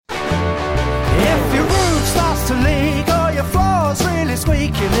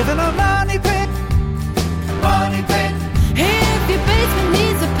You live in a money pit. Money pit. If your basement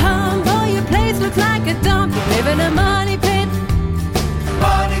needs a pump or your place looks like a dump, you live in a money pit.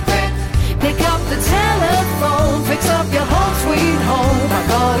 Money pit. Pick up the telephone, fix up your home sweet home by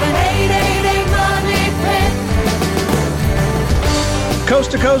calling 888 Money Pit.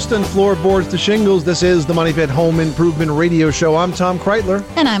 Coast to coast and floorboards to shingles, this is the Money Pit Home Improvement Radio Show. I'm Tom Kraeutler.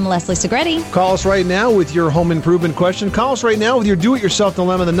 And I'm Leslie Segrete. Call us right now with your home improvement question. Call us right now with your do-it-yourself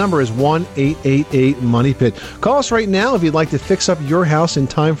dilemma. The number is 1-888-MONEY-PIT. Call us right now if you'd like to fix up your house in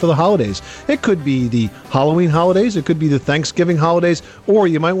time for the holidays. It could be the Halloween holidays, it could be the Thanksgiving holidays, or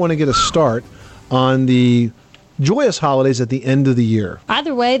you might want to get a start on the joyous holidays at the end of the year.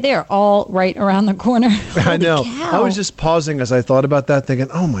 Either way, they're all right around the corner. I know. Cow. I was just pausing as I thought about that, thinking,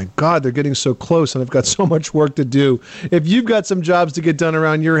 oh my God, they're getting so close and I've got so much work to do. If you've got some jobs to get done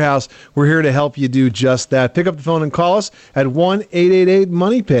around your house, we're here to help you do just that. Pick up the phone and call us at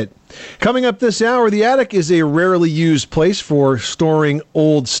 1-888-MONEY-PIT. Coming up this hour, the attic is a rarely used place for storing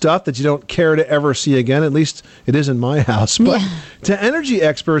old stuff that you don't care to ever see again. At least it is in my house. But to energy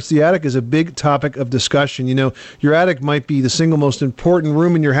experts, the attic is a big topic of discussion. You know, your attic might be the single most important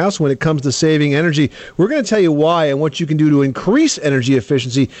room in your house when it comes to saving energy. We're going to tell you why and what you can do to increase energy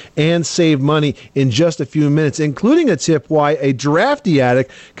efficiency and save money in just a few minutes, including a tip why a drafty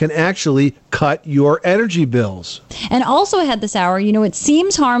attic can actually cut your energy bills. And also ahead this hour, you know, it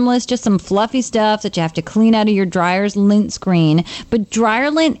seems harmless, just some fluffy stuff that you have to clean out of your dryer's lint screen. But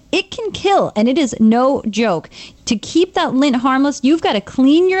dryer lint, it can kill, and it is no joke. To keep that lint harmless, you've got to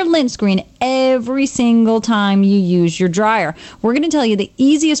clean your lint screen every single time you use your dryer. We're going to tell you the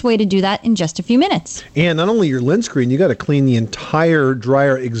easiest way to do that in just a few minutes. And not only your lint screen, you got to clean the entire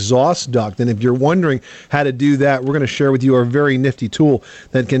dryer exhaust duct. And if you're wondering how to do that, we're going to share with you our very nifty tool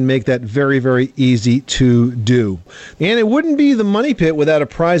that can make that very, very easy to do. And it wouldn't be the Money Pit without a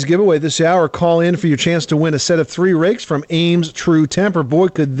prize giveaway this hour. Call in for your chance to win a set of 3 rakes from Ames True Temper. Boy,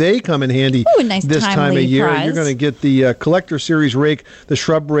 could they come in handy. Ooh, nice this time of year. Prize. You're going to get the Collector Series rake, the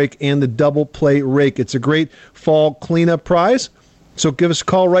Shrub rake, and the Double Play rake. It's a great fall cleanup prize. So give us a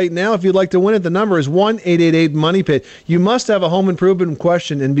call right now if you'd like to win it. The number is 1-888-MONEY-PIT. You must have a home improvement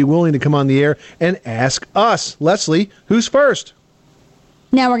question and be willing to come on the air and ask us. Leslie, who's first?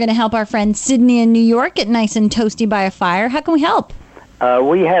 Now we're going to help our friend Sydney in New York get nice and toasty by a fire. How can we help?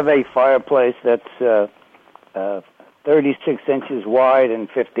 We have a fireplace that's 36 inches wide and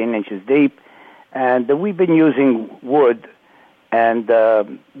 15 inches deep. And we've been using wood, and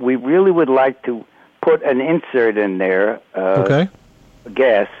we really would like to put an insert in there, Okay.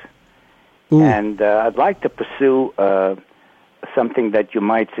 gas. Ooh. And I'd like to pursue something that you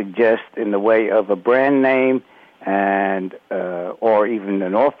might suggest in the way of a brand name and or even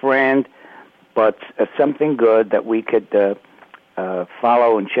an off-brand, but something good that we could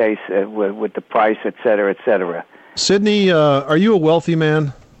follow and chase with the price, et cetera, et cetera. Sydney, are you a wealthy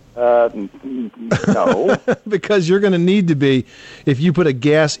man? No. Because you're going to need to be if you put a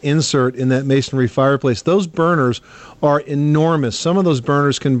gas insert in that masonry fireplace. Those burners are enormous. Some of those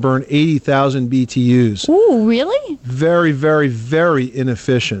burners can burn 80,000 BTUs. Ooh, really? Very, very, very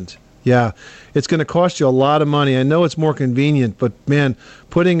inefficient. Yeah, it's going to cost you a lot of money. I know it's more convenient, but man,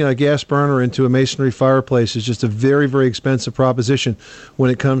 putting a gas burner into a masonry fireplace is just a very, very expensive proposition when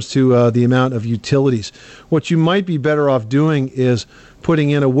it comes to the amount of utilities. What you might be better off doing is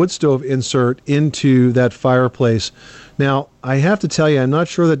putting in a wood stove insert into that fireplace. Now, I have to tell you, I'm not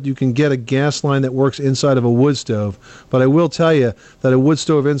sure that you can get a gas line that works inside of a wood stove, but I will tell you that a wood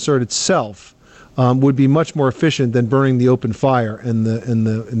stove insert itself would be much more efficient than burning the open fire, and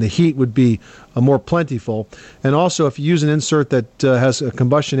the heat would be more plentiful. And also, if you use an insert that has a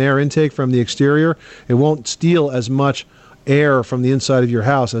combustion air intake from the exterior, it won't steal as much air from the inside of your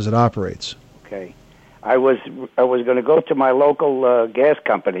house as it operates. Okay. I was going to go to my local gas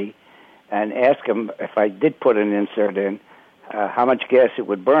company and ask them if I did put an insert in, how much gas it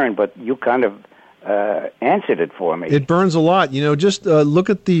would burn, but you kind of answered it for me. It burns a lot. You know, just look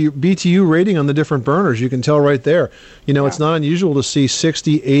at the BTU rating on the different burners. You can tell right there. You know, It's not unusual to see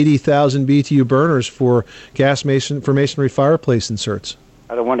 60, 80,000 BTU burners for masonry fireplace inserts.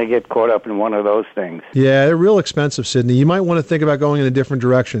 I don't want to get caught up in one of those things. Yeah, they're real expensive, Sydney. You might want to think about going in a different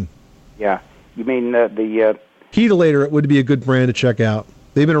direction. Yeah. You mean the... Heatolator would be a good brand to check out.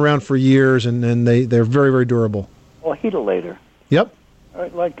 They've been around for years, and they're very, very durable. Oh, Heatolator. Yep. All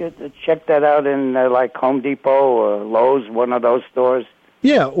right, check that out in like Home Depot or Lowe's, one of those stores.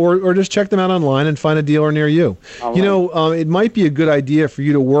 Yeah, or just check them out online and find a dealer near you. Online. You know, it might be a good idea for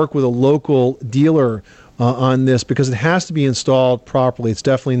you to work with a local dealer on this because it has to be installed properly. It's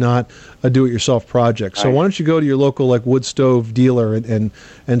definitely not a do-it-yourself project. So why don't you go to your local wood stove dealer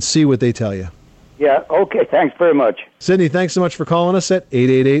and see what they tell you. Yeah, okay, thanks very much. Sydney, thanks so much for calling us at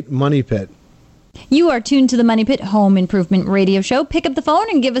 888-MONEY-PIT. You are tuned to the Money Pit Home Improvement Radio Show. Pick up the phone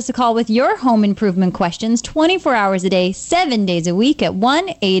and give us a call with your home improvement questions 24 hours a day, 7 days a week at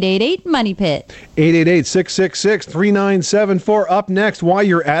 1-888-MONEY-PIT. 888-666-3974. Up next, why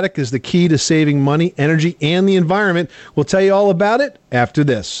your attic is the key to saving money, energy, and the environment. We'll tell you all about it after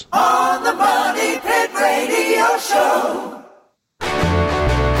this. On the Money Pit Radio Show.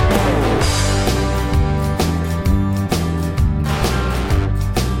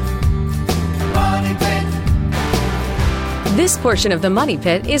 This portion of the Money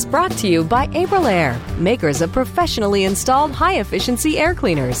Pit is brought to you by Aprilaire, makers of professionally installed high-efficiency air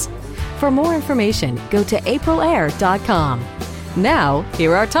cleaners. For more information, go to aprilaire.com. Now,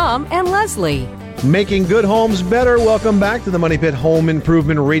 here are Tom and Leslie. Making good homes better. Welcome back to the Money Pit Home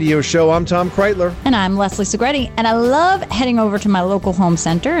Improvement Radio Show. I'm Tom Kraeutler. And I'm Leslie Segrete, and I love heading over to my local home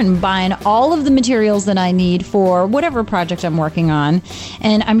center and buying all of the materials that I need for whatever project I'm working on.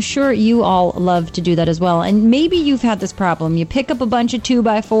 And I'm sure you all love to do that as well. And maybe you've had this problem. You pick up a bunch of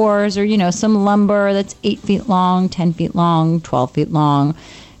 2x4s or, some lumber that's 8 feet long, 10 feet long, 12 feet long.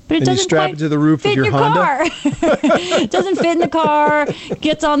 But it and you doesn't strap quite it to the roof fit of your Honda. car. It doesn't fit in the car.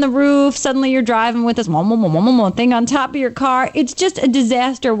 Gets on the roof. Suddenly you're driving with this thing on top of your car. It's just a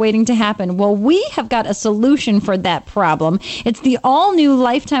disaster waiting to happen. Well, we have got a solution for that problem. It's the all-new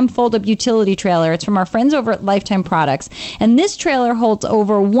Lifetime Fold-Up Utility Trailer. It's from our friends over at Lifetime Products. And this trailer holds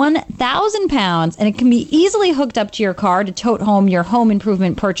over 1,000 pounds, and it can be easily hooked up to your car to tote home your home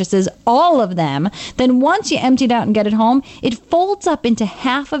improvement purchases, all of them. Then once you empty it out and get it home, it folds up into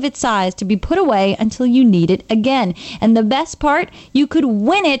half of its size to be put away until you need it again. And the best part, you could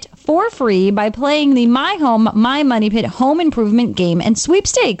win it for free by playing the My Home, My Money Pit home improvement game and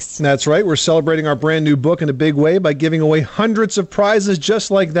sweepstakes. That's right. We're celebrating our brand new book in a big way by giving away hundreds of prizes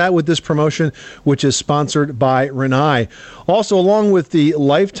just like that with this promotion, which is sponsored by Rinnai. Also, along with the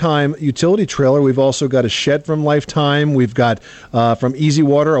Lifetime utility trailer, we've also got a shed from Lifetime. We've got from Easy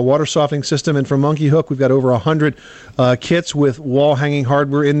Water, a water softening system, and from Monkey Hook, we've got over 100 kits with wall hanging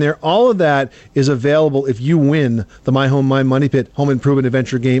hardware in there. All of that is available if you win the My Home, My Money Pit home improvement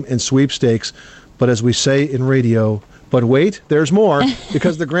adventure game and sweepstakes. But as we say in radio, but wait, there's more,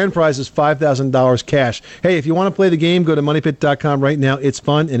 because the grand prize is $5,000 cash. Hey, if you want to play the game, go to moneypit.com right now. It's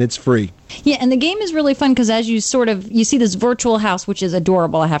fun and it's free. Yeah, and the game is really fun because as you see this virtual house, which is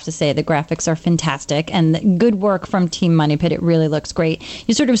adorable, I have to say. The graphics are fantastic, and the good work from Team Money Pit. It really looks great.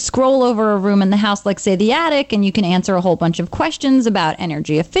 You sort of scroll over a room in the house, like, say, the attic, and you can answer a whole bunch of questions about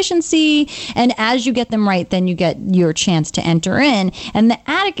energy efficiency, and as you get them right, then you get your chance to enter in. And the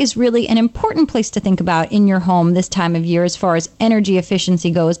attic is really an important place to think about in your home this time of year as far as energy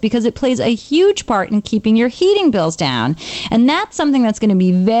efficiency goes, because it plays a huge part in keeping your heating bills down. And that's something that's going to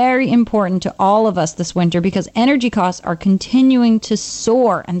be very important to all of us this winter, because energy costs are continuing to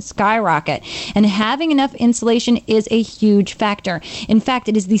soar and skyrocket, and having enough insulation is a huge factor. In fact,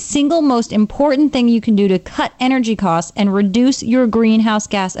 it is the single most important thing you can do to cut energy costs and reduce your greenhouse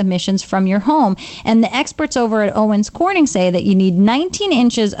gas emissions from your home. And the experts over at Owens Corning say that you need 19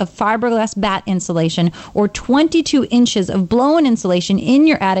 inches of fiberglass bat insulation or 22 inches of blown insulation in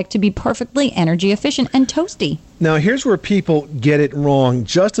your attic to be perfectly energy efficient and toasty. Now, here's where people get it wrong.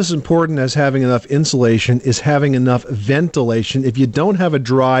 Just as important as having enough insulation is having enough ventilation. If you don't have a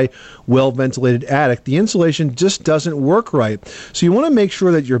dry, well-ventilated attic, the insulation just doesn't work right. So you want to make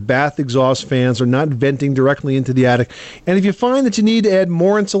sure that your bath exhaust fans are not venting directly into the attic. And if you find that you need to add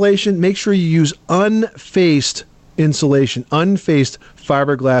more insulation, make sure you use unfaced insulation, unfaced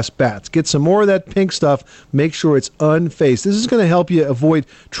fiberglass bats. Get some more of that pink stuff. Make sure it's unfaced. This is going to help you avoid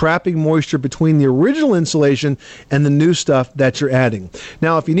trapping moisture between the original insulation and the new stuff that you're adding.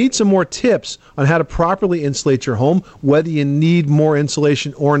 Now, if you need some more tips on how to properly insulate your home, whether you need more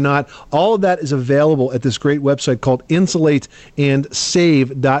insulation or not, all of that is available at this great website called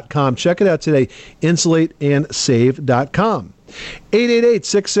insulateandsave.com. Check it out today, insulateandsave.com.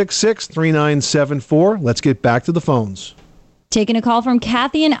 888-666-3974. Let's get back to the phones. Taking a call from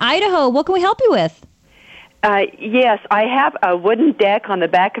Kathy in Idaho. What can we help you with? Yes, I have a wooden deck on the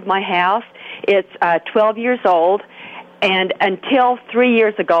back of my house. It's 12 years old, and until 3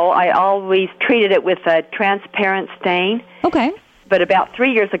 years ago, I always treated it with a transparent stain. Okay. But about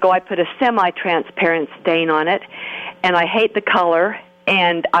 3 years ago, I put a semi-transparent stain on it, and I hate the color,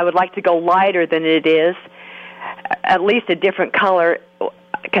 and I would like to go lighter than it is, at least a different color.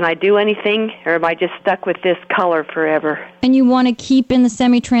 Can I do anything, or am I just stuck with this color forever? And you want to keep in the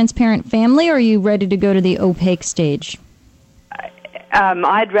semi-transparent family, or are you ready to go to the opaque stage?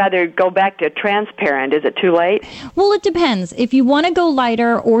 I'd rather go back to transparent. Is it too late? Well, it depends. If you want to go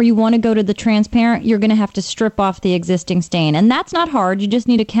lighter or you want to go to the transparent, you're going to have to strip off the existing stain. And that's not hard. You just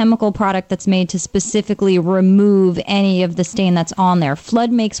need a chemical product that's made to specifically remove any of the stain that's on there. Flood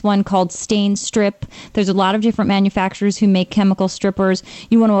makes one called Stain Strip. There's a lot of different manufacturers who make chemical strippers.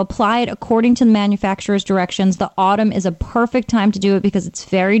 You want to apply it according to the manufacturer's directions. The autumn is a perfect time to do it because it's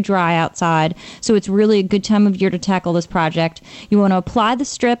very dry outside. So it's really a good time of year to tackle this project. You want to apply the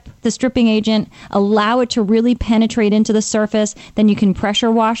stripping agent, allow it to really penetrate into the surface, then you can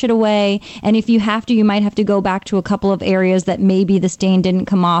pressure wash it away, and if you have to, you might have to go back to a couple of areas that maybe the stain didn't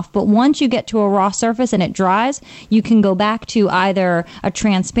come off, but once you get to a raw surface and it dries, you can go back to either a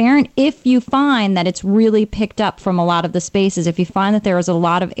transparent if you find that it's really picked up from a lot of the spaces. If you find that there is a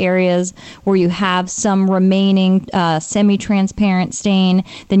lot of areas where you have some remaining semi-transparent stain,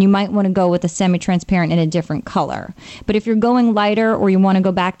 then you might want to go with a semi-transparent in a different color. But if you're going lighter or you want to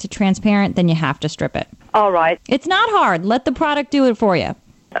go back to transparent, then you have to strip it. All right. It's not hard. Let the product do it for you.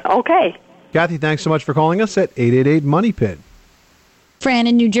 Okay. Kathy, thanks so much for calling us at 888-MONEY-PIT. Fran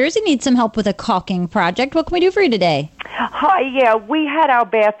in New Jersey needs some help with a caulking project. What can we do for you today? Hi, yeah, we had our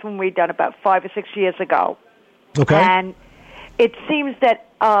bathroom redone about 5 or 6 years ago. Okay. And it seems that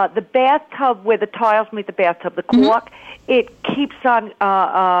the bathtub, where the tiles meet the bathtub, the cork, it keeps on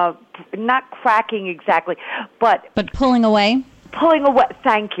not cracking exactly, but pulling away? Pulling away,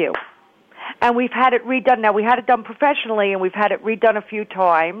 thank you. And we've had it redone. Now, we had it done professionally, and we've had it redone a few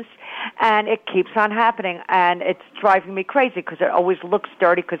times, and it keeps on happening, and it's driving me crazy because it always looks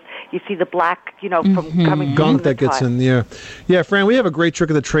dirty because you see the black, from coming gunk that gets in there. Yeah, Fran, we have a great trick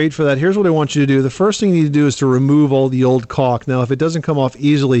of the trade for that. Here's what I want you to do. The first thing you need to do is to remove all the old caulk. Now, if it doesn't come off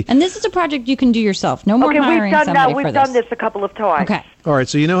easily... And this is a project you can do yourself. No more hiring somebody for this. We've done this a couple of times. Okay. All right,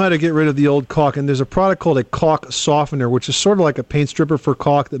 so you know how to get rid of the old caulk, and there's a product called a caulk softener, which is sort of like a paint stripper for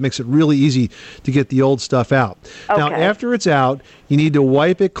caulk that makes it really easy to get the old stuff out. Okay. Now, after it's out, you need to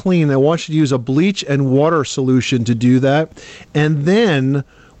wipe it clean. I want you to use a bleach and water solution to do that, and then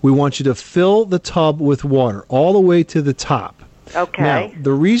we want you to fill the tub with water all the way to the top. Okay. Now,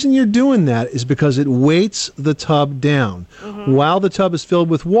 the reason you're doing that is because it weights the tub down. While the tub is filled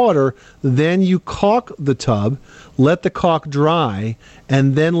with water, then you caulk the tub, let the caulk dry,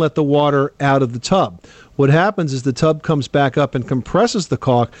 and then let the water out of the tub. What happens is the tub comes back up and compresses the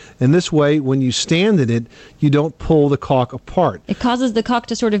caulk, and this way, when you stand in it, you don't pull the caulk apart. It causes the caulk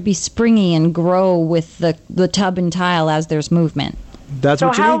to sort of be springy and grow with the tub and tile as there's movement. That's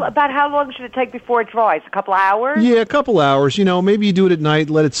what you need. About how long should it take before it dries? A couple hours? Yeah, a couple hours. Maybe you do it at night,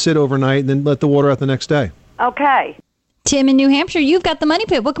 let it sit overnight, and then let the water out the next day. Okay. Tim in New Hampshire, you've got the Money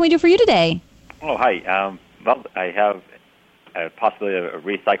Pit. What can we do for you today? Oh, hi. Well, I have a possibility of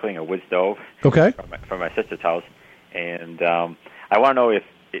recycling a wood stove. Okay. From my sister's house, and I want to know if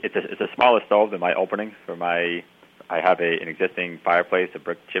it's a smaller stove than my opening for my. I have an existing fireplace, a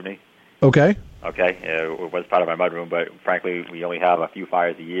brick chimney. Okay. Okay, it was part of my mudroom, but frankly, we only have a few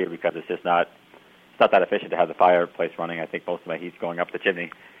fires a year because it's just not that efficient to have the fireplace running. I think most of my heat's going up the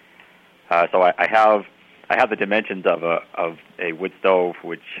chimney. So I have the dimensions of a wood stove,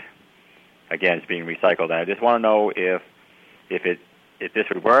 which again is being recycled. And I just want to know if this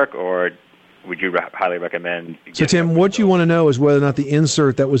would work, or would you highly recommend? So, Tim, what you want to know is whether or not the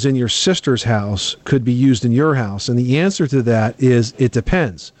insert that was in your sister's house could be used in your house. And the answer to that is it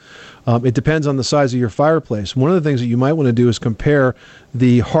depends. It depends on the size of your fireplace. One of the things that you might want to do is compare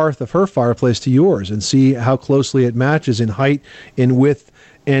the hearth of her fireplace to yours and see how closely it matches in height, in width,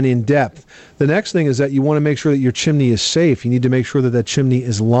 and in depth. The next thing is that you want to make sure that your chimney is safe. You need to make sure that chimney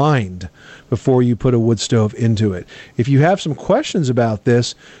is lined before you put a wood stove into it. If you have some questions about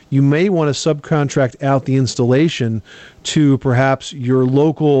this, you may want to subcontract out the installation to perhaps your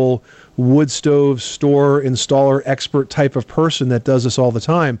local wood stove store installer expert type of person that does this all the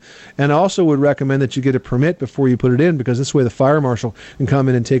time. And I also would recommend that you get a permit before you put it in, because this way the fire marshal can come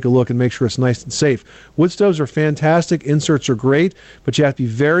in and take a look and make sure it's nice and safe. Wood stoves are fantastic, inserts are great, but you have to be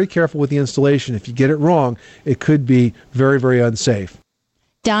very careful with the installation. If you get it wrong, it could be very, very unsafe.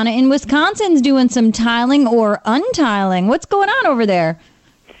 Donna in Wisconsin's doing some tiling or untiling. What's going on over there?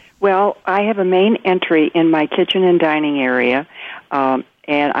 Well, I have a main entry in my kitchen and dining area,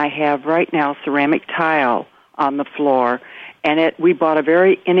 and I have right now ceramic tile on the floor. And we bought a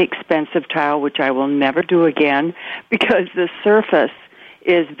very inexpensive tile, which I will never do again, because the surface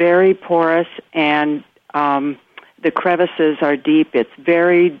is very porous and the crevices are deep. It's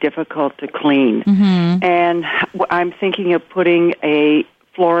very difficult to clean. And I'm thinking of putting a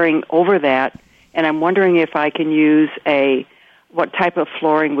flooring over that, and I'm wondering if I can use what type of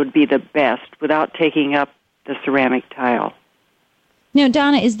flooring would be the best without taking up the ceramic tile. Now,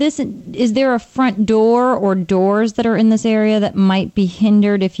 Donna, is there a front door or doors that are in this area that might be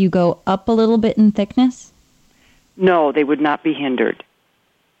hindered if you go up a little bit in thickness? No, they would not be hindered.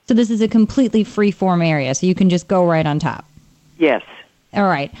 So this is a completely free-form area, so you can just go right on top? Yes. All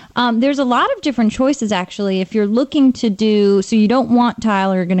right. There's a lot of different choices, actually. If you're looking to do, so you don't want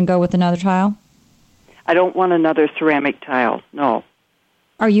tile, or you're going to go with another tile? I don't want another ceramic tile, no.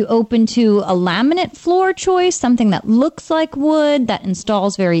 Are you open to a laminate floor choice, something that looks like wood, that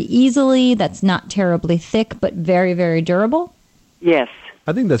installs very easily, that's not terribly thick, but very, very durable? Yes.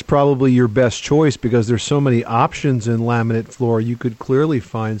 I think that's probably your best choice because there's so many options in laminate floor. You could clearly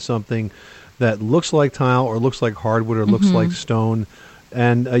find something that looks like tile or looks like hardwood or looks like stone,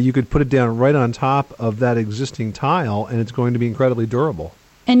 and you could put it down right on top of that existing tile, and it's going to be incredibly durable.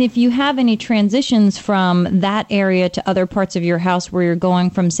 And if you have any transitions from that area to other parts of your house where you're going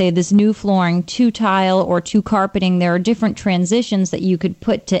from, say, this new flooring to tile or to carpeting, there are different transitions that you could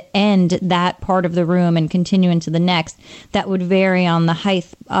put to end that part of the room and continue into the next. That would vary on the height,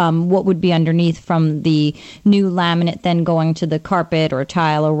 what would be underneath from the new laminate then going to the carpet or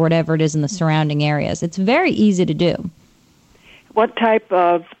tile or whatever it is in the surrounding areas. It's very easy to do. What type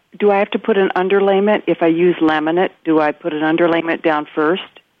of, do I have to put an underlayment? If I use laminate, do I put an underlayment down first?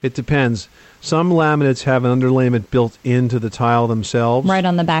 It depends. Some laminates have an underlayment built into the tile themselves. Right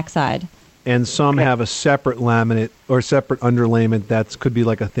on the back side. And some have a separate laminate or separate underlayment that could be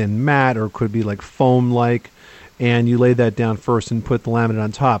like a thin mat or could be like foam-like, and you lay that down first and put the laminate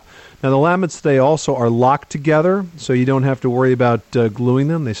on top. Now, the laminates, they also are locked together, so you don't have to worry about gluing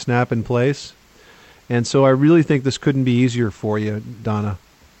them. They snap in place. And so I really think this couldn't be easier for you, Donna.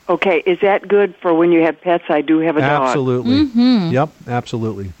 Okay, is that good for when you have pets? I do have a dog. Absolutely. Yep,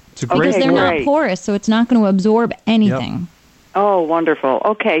 absolutely. It's a great because they're great. not porous, so it's not going to absorb anything. Yep. Oh, wonderful.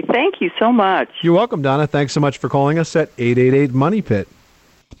 Okay, thank you so much. You're welcome, Donna. Thanks so much for calling us at 888-MONEY-PIT.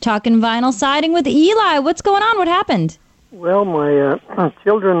 Talking vinyl siding with Eli. What's going on? What happened? Well, my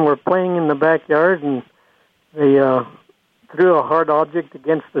children were playing in the backyard, and they threw a hard object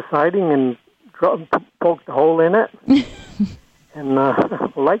against the siding and poked a hole in it. And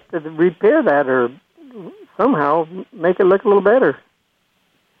I'd like to repair that or somehow make it look a little better.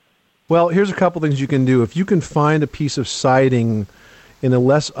 Well, here's a couple things you can do. If you can find a piece of siding in a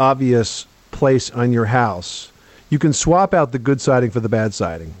less obvious place on your house, you can swap out the good siding for the bad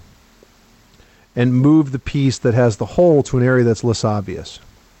siding and move the piece that has the hole to an area that's less obvious.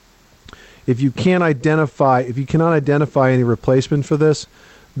 If you cannot identify any replacement for this,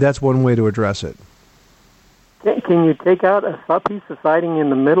 that's one way to address it. Can you take out a piece of siding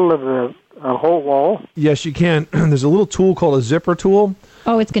in the middle of the whole wall? Yes, you can. There's a little tool called a zipper tool.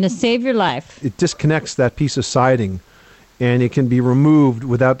 Oh, it's going to save your life. It disconnects that piece of siding, and it can be removed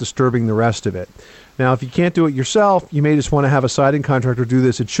without disturbing the rest of it. Now, if you can't do it yourself, you may just want to have a siding contractor do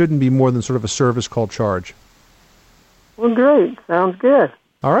this. It shouldn't be more than sort of a service call charge. Well, great. Sounds good.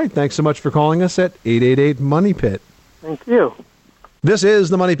 All right. Thanks so much for calling us at 888-MONEY-PIT. Thank you. This is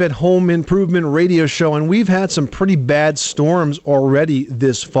the Money Pit Home Improvement Radio Show, and we've had some pretty bad storms already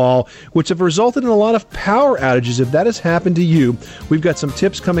this fall, which have resulted in a lot of power outages. If that has happened to you, we've got some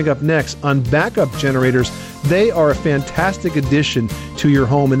tips coming up next on backup generators. They are a fantastic addition to your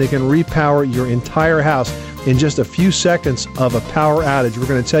home, and they can repower your entire house in just a few seconds of a power outage. We're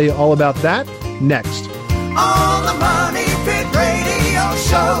going to tell you all about that next. On the Money Pit Radio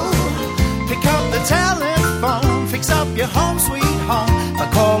Show, pick up the telephone, fix up your home sweet home by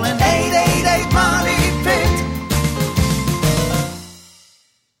calling 888-MONEY-PIT.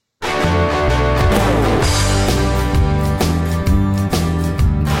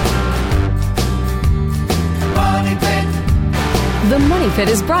 Money Pit. The Money Pit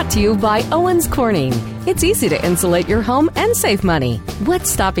is brought to you by Owens Corning. It's easy to insulate your home and save money.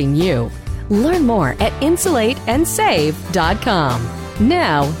 What's stopping you? Learn more at insulateandsave.com.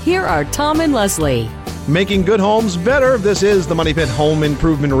 Now, here are Tom and Leslie. Making good homes better. This is the Money Pit Home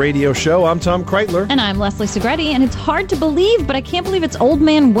Improvement Radio Show. I'm Tom Kraeutler. And I'm Leslie Segrete, and it's hard to believe, but I can't believe it's Old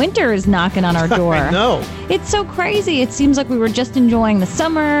Man Winter is knocking on our door. I know. It's so crazy. It seems like we were just enjoying the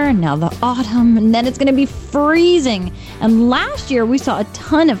summer, now the autumn, and then it's going to be freezing. And last year, we saw a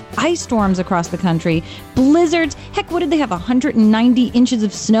ton of ice storms across the country, blizzards. Heck, what did they have, 190 inches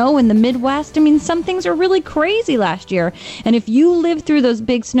of snow in the Midwest? I mean, some things are really crazy last year. And if you lived through those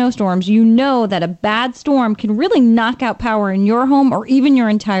big snowstorms, you know that a bad storm can really knock out power in your home or even your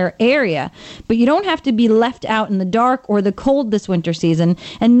entire area. But you don't have to be left out in the dark or the cold this winter season.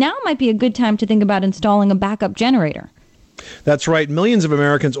 And now might be a good time to think about installing a backup generator. That's right. Millions of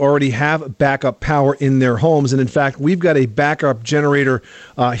Americans already have backup power in their homes. And in fact, we've got a backup generator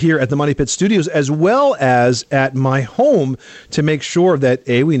here at the Money Pit Studios, as well as at my home, to make sure that,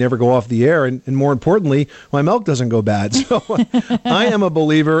 A, we never go off the air, and more importantly, my milk doesn't go bad. So I am a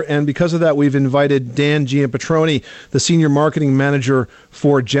believer, and because of that, we've invited Dan Giampatroni, the Senior Marketing Manager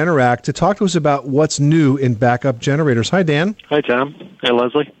for Generac, to talk to us about what's new in backup generators. Hi, Dan. Hi, Tom. Hi,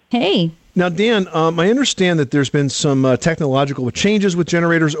 Leslie. Hey. Now, Dan, I understand that there's been some technological changes with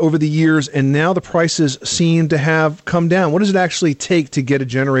generators over the years, and now the prices seem to have come down. What does it actually take to get a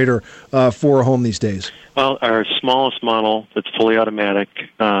generator for a home these days? Well, our smallest model that's fully automatic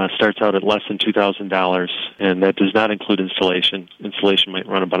starts out at less than $2,000, and that does not include installation. Installation might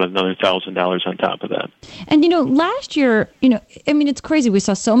run about another $1,000 on top of that. And, last year, it's crazy. We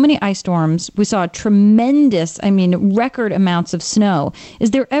saw so many ice storms. We saw tremendous, record amounts of snow.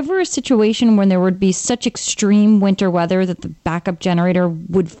 Is there ever a situation when there would be such extreme winter weather that the backup generator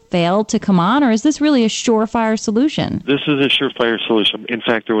would fail to come on, or is this really a surefire solution? This is a surefire solution. In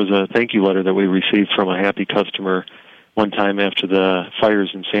fact, there was a thank you letter that we received from a happy customer one time after the fires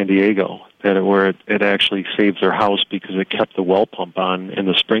in San Diego, where it actually saved their house because it kept the well pump on and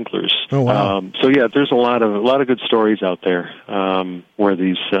the sprinklers. Oh, wow. There's a lot of good stories out there where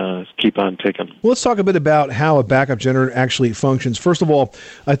these keep on ticking. Well, let's talk a bit about how a backup generator actually functions. First of all,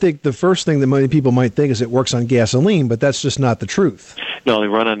 I think the first thing that many people might think is it works on gasoline, but that's just not the truth. No, they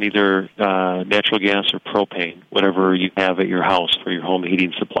run on either natural gas or propane, whatever you have at your house for your home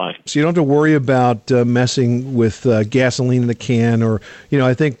heating supply. So you don't have to worry about messing with gasoline in a can, or,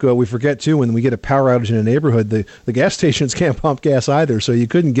 I think we forget too, when we get a power outage in a neighborhood, the gas stations can't pump gas either, so you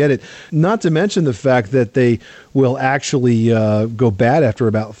couldn't get it. Not to mention the fact that they will actually go bad after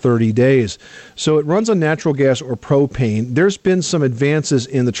about 30 days. So it runs on natural gas or propane. There's been some advances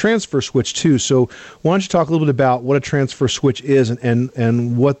in the transfer switch too, so why don't you talk a little bit about what a transfer switch is and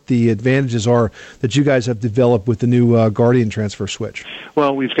what the advantages are that you guys have developed with the new Guardian transfer switch?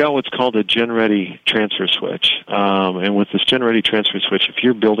 Well, we've got what's called a GenReady transfer switch. And with this GenReady transfer switch, if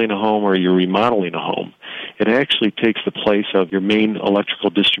you're building a home or you're remodeling a home, it actually takes the place of your main electrical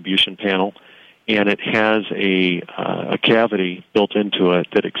distribution panel, and it has a cavity built into it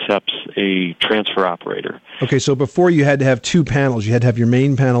that accepts a transfer operator. Okay, so before you had to have two panels. You had to have your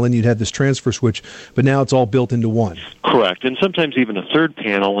main panel, and you'd have this transfer switch, but now it's all built into one. Correct, and sometimes even a third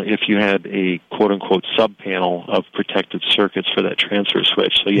panel if you had a quote-unquote sub-panel of protected circuits for that transfer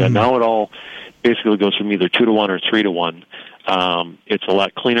switch. So now it all basically goes from either 2 to 1 or 3 to 1. It's a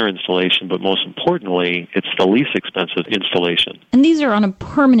lot cleaner installation, but most importantly, it's the least expensive installation. And these are on a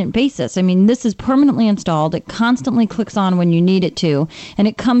permanent basis. This is permanently installed. It constantly clicks on when you need it to, and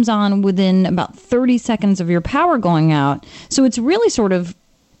it comes on within about 30 seconds of your power going out. So it's really sort of,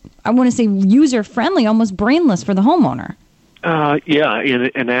 I want to say, user-friendly, almost brainless for the homeowner.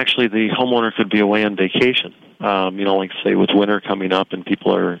 And actually the homeowner could be away on vacation. Like say with winter coming up and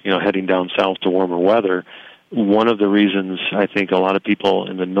people are, heading down south to warmer weather. One of the reasons I think a lot of people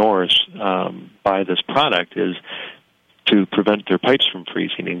in the north buy this product is to prevent their pipes from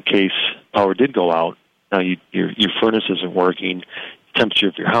freezing in case power did go out. Now your furnace isn't working, temperature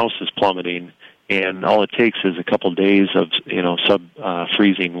of your house is plummeting, and all it takes is a couple days of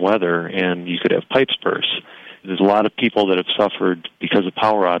sub-freezing weather, and you could have pipes burst. There's a lot of people that have suffered because of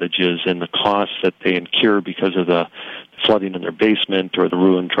power outages and the costs that they incur because of the flooding in their basement or the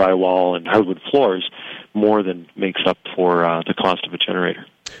ruined drywall and hardwood floors more than makes up for the cost of a generator.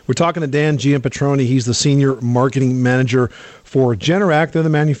 We're talking to Dan Giampatroni. He's the Senior Marketing Manager for Generac. They're the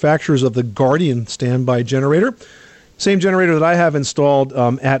manufacturers of the Guardian standby generator. Same generator that I have installed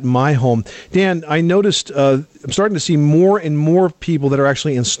at my home. Dan, I noticed I'm starting to see more and more people that are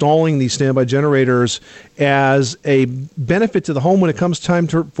actually installing these standby generators as a benefit to the home when it comes time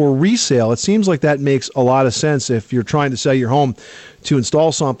for resale. It seems like that makes a lot of sense if you're trying to sell your home, to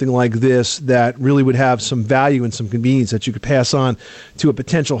install something like this that really would have some value and some convenience that you could pass on to a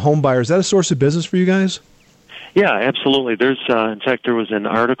potential home buyer. Is that a source of business for you guys? Yeah, absolutely. There's, in fact, there was an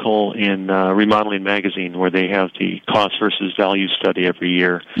article in Remodeling Magazine where they have the cost versus value study every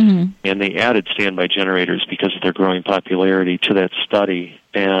year, and they added standby generators because of their growing popularity to that study.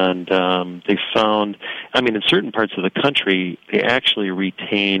 And they found, in certain parts of the country, they actually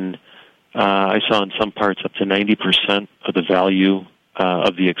retain, I saw in some parts, up to 90% of the value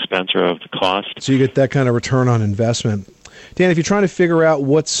of the expense or of the cost. So you get that kind of return on investment. Dan, if you're trying to figure out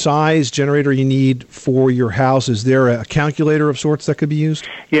what size generator you need for your house, is there a calculator of sorts that could be used?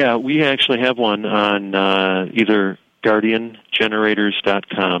 Yeah, we actually have one on either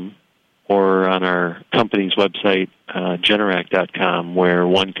GuardianGenerators.com or on our company's website, Generac.com, where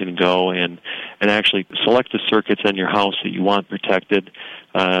one can go and actually select the circuits on your house that you want protected.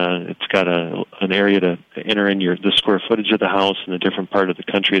 It's got an area to enter in the square footage of the house and the different part of the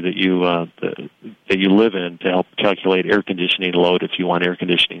country that you live in to help calculate air conditioning load if you want air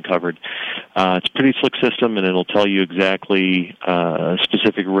conditioning covered. It's a pretty slick system, and it'll tell you exactly a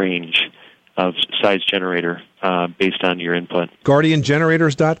specific range of size generator based on your input.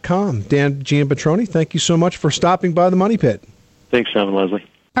 GuardianGenerators.com. Dan Giampetroni, thank you so much for stopping by the Money Pit. Thanks, Tom and Leslie.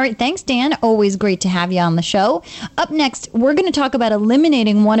 All right, thanks, Dan. Always great to have you on the show. Up next, we're going to talk about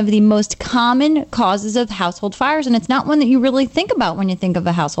eliminating one of the most common causes of household fires, and it's not one that you really think about when you think of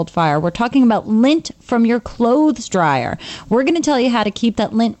a household fire. We're talking about lint from your clothes dryer. We're going to tell you how to keep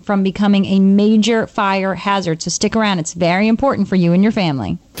that lint from becoming a major fire hazard, so stick around. It's very important for you and your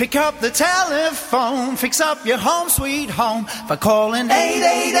family. Pick up the telephone, fix up your home sweet home by calling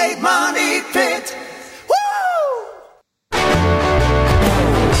 888-MONEY-PIT.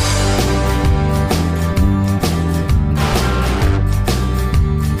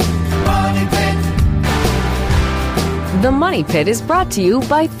 The Money Pit is brought to you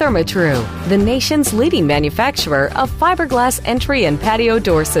by Therma-Tru, the nation's leading manufacturer of fiberglass entry and patio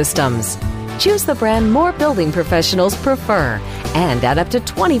door systems. Choose the brand more building professionals prefer and add up to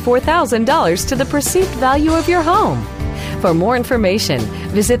 $24,000 to the perceived value of your home. For more information,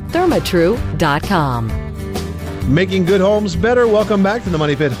 visit thermatru.com. Making good homes better. Welcome back to the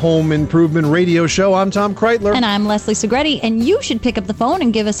Money Pit Home Improvement Radio Show. I'm Tom Kraeutler. And I'm Leslie Segrete. And you should pick up the phone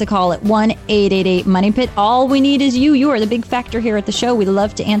and give us a call at 1-888-MONEY-PIT. All we need is you. You are the big factor here at the show. We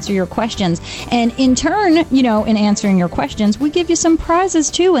love to answer your questions. And in turn, in answering your questions, we give you some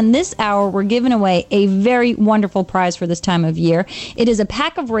prizes too. And this hour, we're giving away a very wonderful prize for this time of year. It is a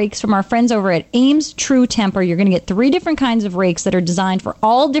pack of rakes from our friends over at Ames True Temper. You're going to get 3 different kinds of rakes that are designed for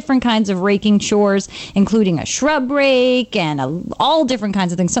all different kinds of raking chores, including a shrub rake and all different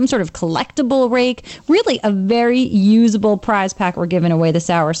kinds of things, some sort of collectible rake. Really a very usable prize pack we're giving away this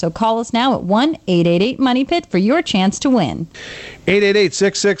hour. So call us now at 1-888-MONEY-PIT for your chance to win.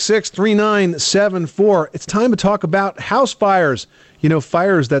 888-666-3974. It's time to talk about house fires.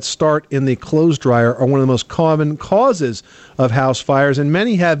 Fires that start in the clothes dryer are one of the most common causes of house fires, and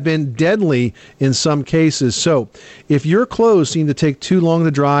many have been deadly in some cases. So if your clothes seem to take too long to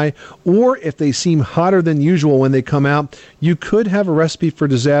dry, or if they seem hotter than usual when they come out, you could have a recipe for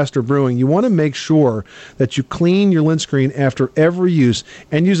disaster brewing. You want to make sure that you clean your lint screen after every use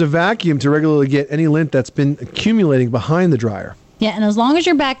and use a vacuum to regularly get any lint that's been accumulating behind the dryer. Yeah, and as long as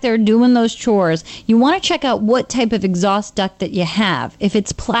you're back there doing those chores, you want to check out what type of exhaust duct that you have. If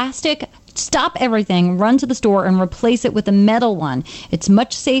it's plastic, stop everything, run to the store, and replace it with a metal one. It's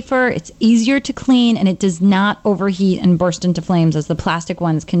much safer, it's easier to clean, and it does not overheat and burst into flames as the plastic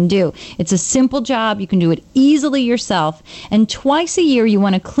ones can do. It's a simple job. You can do it easily yourself. And twice a year, you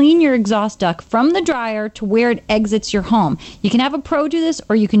want to clean your exhaust duct from the dryer to where it exits your home. You can have a pro do this,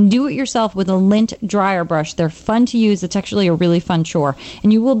 or you can do it yourself with a lint dryer brush. They're fun to use. It's actually a really fun chore.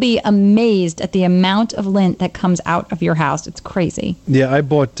 And you will be amazed at the amount of lint that comes out of your house. It's crazy. Yeah, I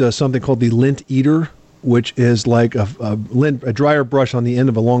bought something called the Lint Eater, which is like a dryer brush on the end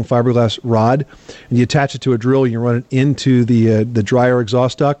of a long fiberglass rod, and you attach it to a drill, you run it into the dryer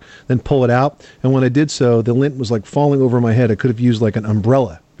exhaust duct, then pull it out. And when I did so, the lint was like falling over my head. I could have used like an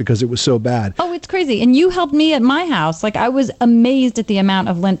umbrella because it was so bad. Oh, it's crazy. And you helped me at my house. I was amazed at the amount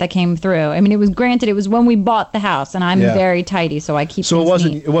of lint that came through. I mean, it was when we bought the house, and I'm very tidy, so I keep So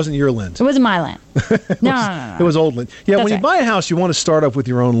things it wasn't your lint. It wasn't my lint. No. It was old lint. Yeah, That's when you buy a house, you want to start off with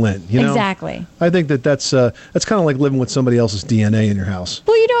your own lint. Exactly. I think that's kind of like living with somebody else's DNA in your house.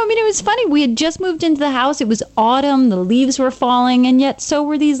 Well, it was funny. We had just moved into the house. It was autumn. The leaves were falling, and yet so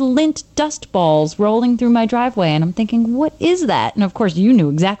were these lint dust balls rolling through my driveway. And I'm thinking, what is that? And of course, you knew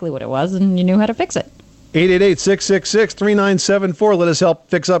exactly what it was, and you knew how to fix it. 888-666-3974. Let us help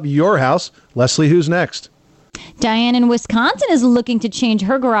fix up your house. Leslie, who's next? Diane in Wisconsin is looking to change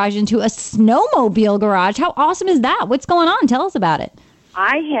her garage into a snowmobile garage. How awesome is that? What's going on? Tell us about it.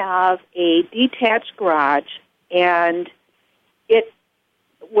 I have a detached garage, and it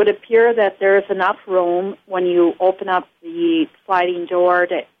would appear that there's enough room when you open up the sliding door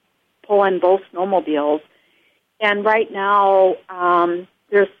to pull in both snowmobiles. And right now,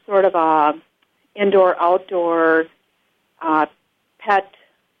 there's sort of a indoor-outdoor pet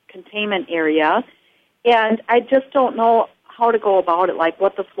containment area, and I just don't know how to go about it, like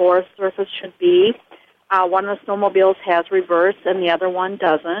what the floor surface should be. One of the snowmobiles has reverse, and the other one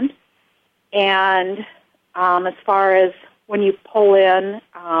doesn't. And as far as when you pull in,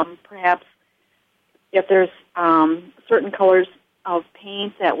 perhaps if there's certain colors of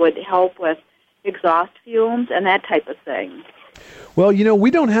paint that would help with exhaust fumes and that type of thing. Well,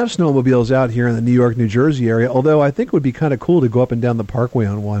 we don't have snowmobiles out here in the New York, New Jersey area, although I think it would be kind of cool to go up and down the parkway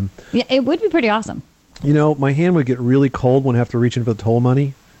on one. Yeah, it would be pretty awesome. My hand would get really cold when I have to reach in for the toll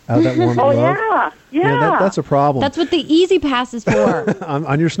money out of that warm glove. Yeah. That's a problem. That's what the Easy Pass is for.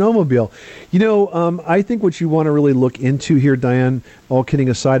 on your snowmobile. I think what you want to really look into here, Diane, all kidding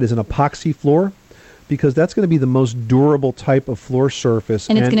aside, is an epoxy floor, because that's going to be the most durable type of floor surface.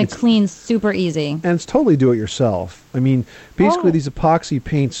 And it's going to clean super easy. And it's totally do-it-yourself. I mean, basically these epoxy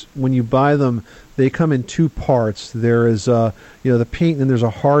paints, when you buy them, they come in two parts. There is, the paint, and then there's a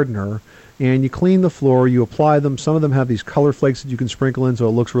hardener. And you clean the floor, you apply them. Some of them have these color flakes that you can sprinkle in so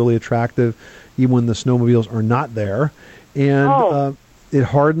it looks really attractive even when the snowmobiles are not there. And it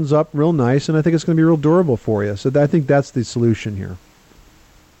hardens up real nice, and I think it's going to be real durable for you. So I think that's the solution here.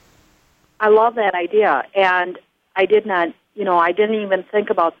 I love that idea. And I did not, I didn't even think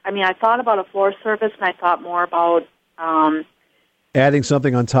about, I thought about a floor surface, and I thought more about... adding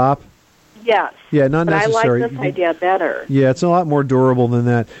something on top? Yes. Yeah, not necessary. I like this idea better. Yeah, it's a lot more durable than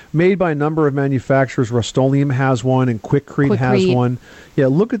that. Made by a number of manufacturers. Rust-Oleum has one, and Quikrete has one. Yeah,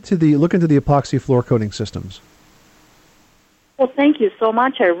 look into the epoxy floor coating systems. Well, thank you so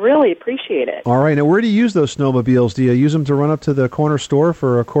much. I really appreciate it. All right. Now, where do you use those snowmobiles? Do you use them to run up to the corner store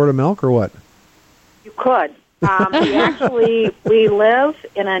for a quart of milk, or what? You could. We live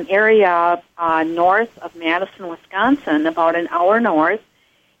in an area north of Madison, Wisconsin, about an hour north.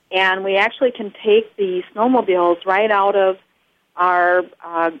 And we actually can take the snowmobiles right out of our,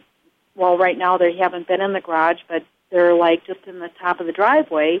 right now they haven't been in the garage, but they're like just in the top of the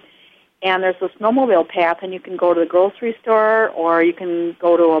driveway. And there's a snowmobile path, and you can go to the grocery store, or you can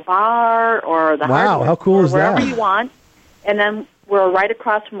go to a bar, or the hardware how cool is wherever that? you want. And then we're right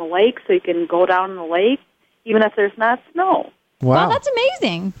across from a lake, so you can go down in the lake, even if there's not snow. Wow, that's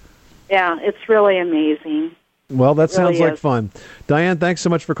amazing. Yeah, it's really amazing. Well, that sounds really like fun. Diane, thanks so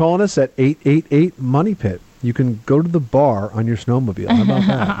much for calling us at 888-MONEY-PIT. You can go to the bar on your snowmobile. How about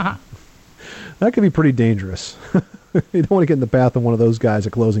that? That could be pretty dangerous. You don't want to get in the path of one of those guys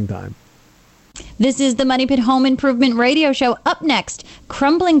at closing time. This is the Money Pit Home Improvement Radio Show. Up next,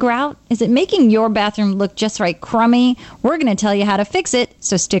 crumbling grout. Is it making your bathroom look just right crummy? We're going to tell you how to fix it,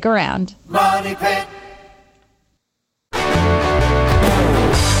 so stick around. Money Pit.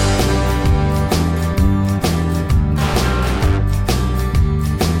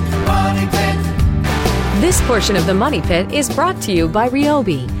 This portion of the Money Pit is brought to you by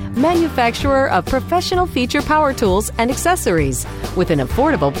Ryobi, manufacturer of professional feature power tools and accessories, with an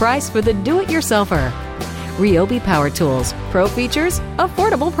affordable price for the do-it-yourselfer. Ryobi Power Tools, pro features,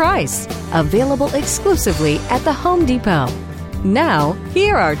 affordable price. Available exclusively at the Home Depot. Now,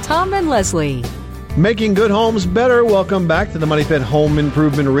 here are Tom and Leslie. Making good homes better. Welcome back to the Money Pit Home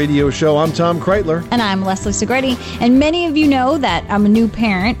Improvement Radio Show. I'm Tom Kraeutler. And I'm Leslie Segrete. And many of you know that I'm a new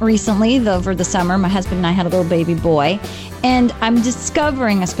parent recently. Over the summer, my husband and I had a little baby boy. And I'm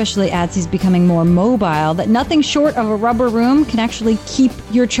discovering, especially as he's becoming more mobile, that nothing short of a rubber room can actually keep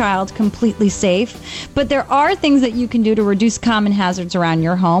your child completely safe. But there are things that you can do to reduce common hazards around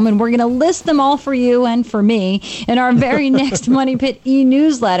your home, and we're going to list them all for you and for me in our very next Money Pit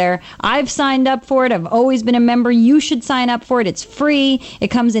e-newsletter. I've signed up for it. I've always been a member. You should sign up for it. It's free. It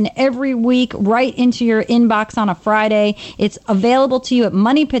comes in every week right into your inbox on a Friday. It's available to you at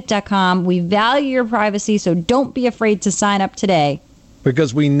moneypit.com. We value your privacy, so don't be afraid to sign up today.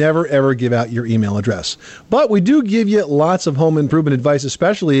 Because we never, ever give out your email address. But we do give you lots of home improvement advice,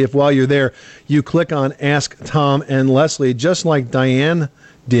 especially if while you're there, you click on Ask Tom and Leslie, just like Diane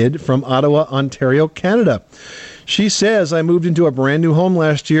did from Ottawa, Ontario, Canada. She says, I moved into a brand new home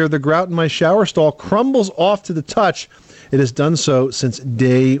last year. The grout in my shower stall crumbles off to the touch. It has done so since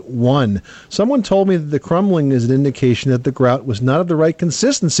day one. Someone told me that the crumbling is an indication that the grout was not of the right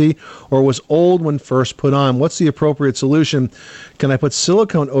consistency or was old when first put on. What's the appropriate solution? Can I put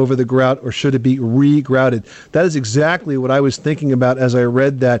silicone over the grout, or should it be re-grouted? That is exactly what I was thinking about as I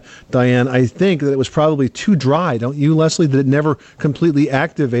read that, Diane. I think that it was probably too dry, don't you, Leslie, that it never completely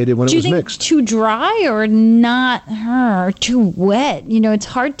activated when it was mixed? Do you think too dry or not too wet? You know, it's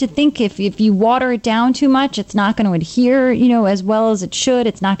hard to think if you water it down too much, it's not going to adhere, as well as it should.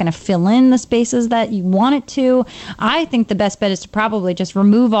 It's not going to fill in the spaces that you want it to. I think the best bet is to probably just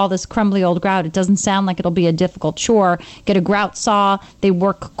remove all this crumbly old grout. It doesn't sound like it'll be a difficult chore. Get a grout saw. They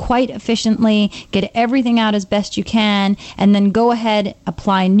work quite efficiently. Get everything out as best you can, and then go ahead,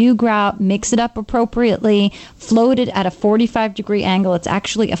 apply new grout, mix it up appropriately, float it at a 45-degree angle. It's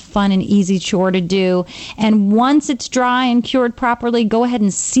actually a fun and easy chore to do. And once it's dry and cured properly, go ahead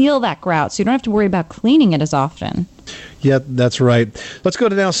and seal that grout so you don't have to worry about cleaning it as often. Yeah, that's right. Let's go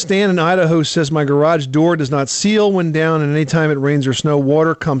to now. Stan in Idaho says, my garage door does not seal when down, and anytime it rains or snow,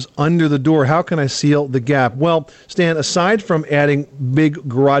 water comes under the door. How can I seal the gap? Well, Stan, aside from adding big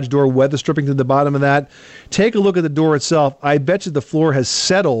garage door weather stripping to the bottom of that, take a look at the door itself. I bet you the floor has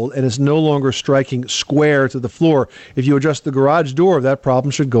settled and is no longer striking square to the floor. If you adjust the garage door, that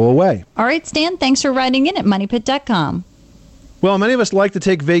problem should go away. All right, Stan, thanks for writing in at moneypit.com. Well, many of us like to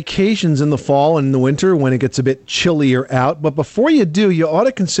take vacations in the fall and in the winter when it gets a bit chillier out. But before you do, you ought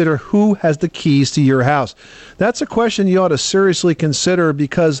to consider who has the keys to your house. That's a question you ought to seriously consider,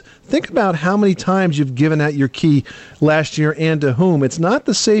 because think about how many times you've given out your key last year and to whom. It's not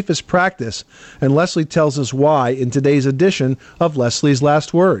the safest practice. And Leslie tells us why in today's edition of Leslie's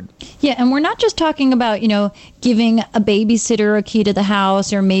Last Word. Yeah, and we're not just talking about, giving a babysitter a key to the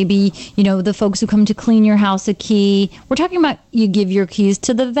house, or maybe, the folks who come to clean your house a key. We're talking about you give your keys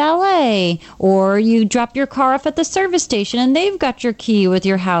to the valet, or you drop your car off at the service station and they've got your key with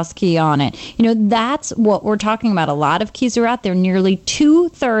your house key on it. That's what we're talking about. A lot of keys are out there. Nearly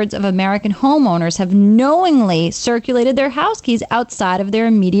 2/3 of American homeowners have knowingly circulated their house keys outside of their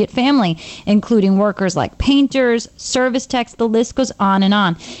immediate family, including workers like painters, service techs, the list goes on.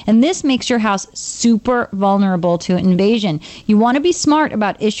 And this makes your house super vulnerable to invasion. You want to be smart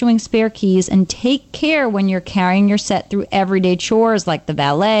about issuing spare keys and take care when you're carrying your set through everyday chores like the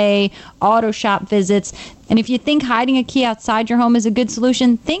valet, auto shop visits. And if you think hiding a key outside your home is a good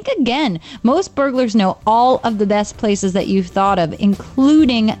solution, think again. Most burglars know all of the best places that you've thought of,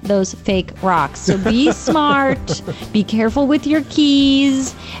 including those fake rocks. So be smart, be careful with your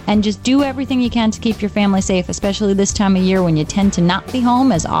keys, and just do everything you can to keep your family safe, especially this time of year when you tend to not be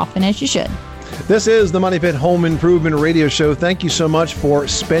home as often as you should. This is the Money Pit Home Improvement Radio Show. Thank you so much for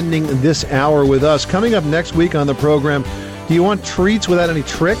spending this hour with us. Coming up next week on the program, do you want treats without any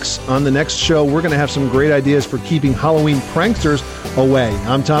tricks? On the next show, we're going to have some great ideas for keeping Halloween pranksters away.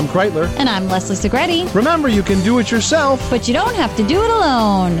 I'm Tom Kraeutler. And I'm Leslie Segrete. Remember, you can do it yourself, but you don't have to do it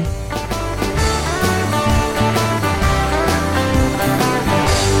alone.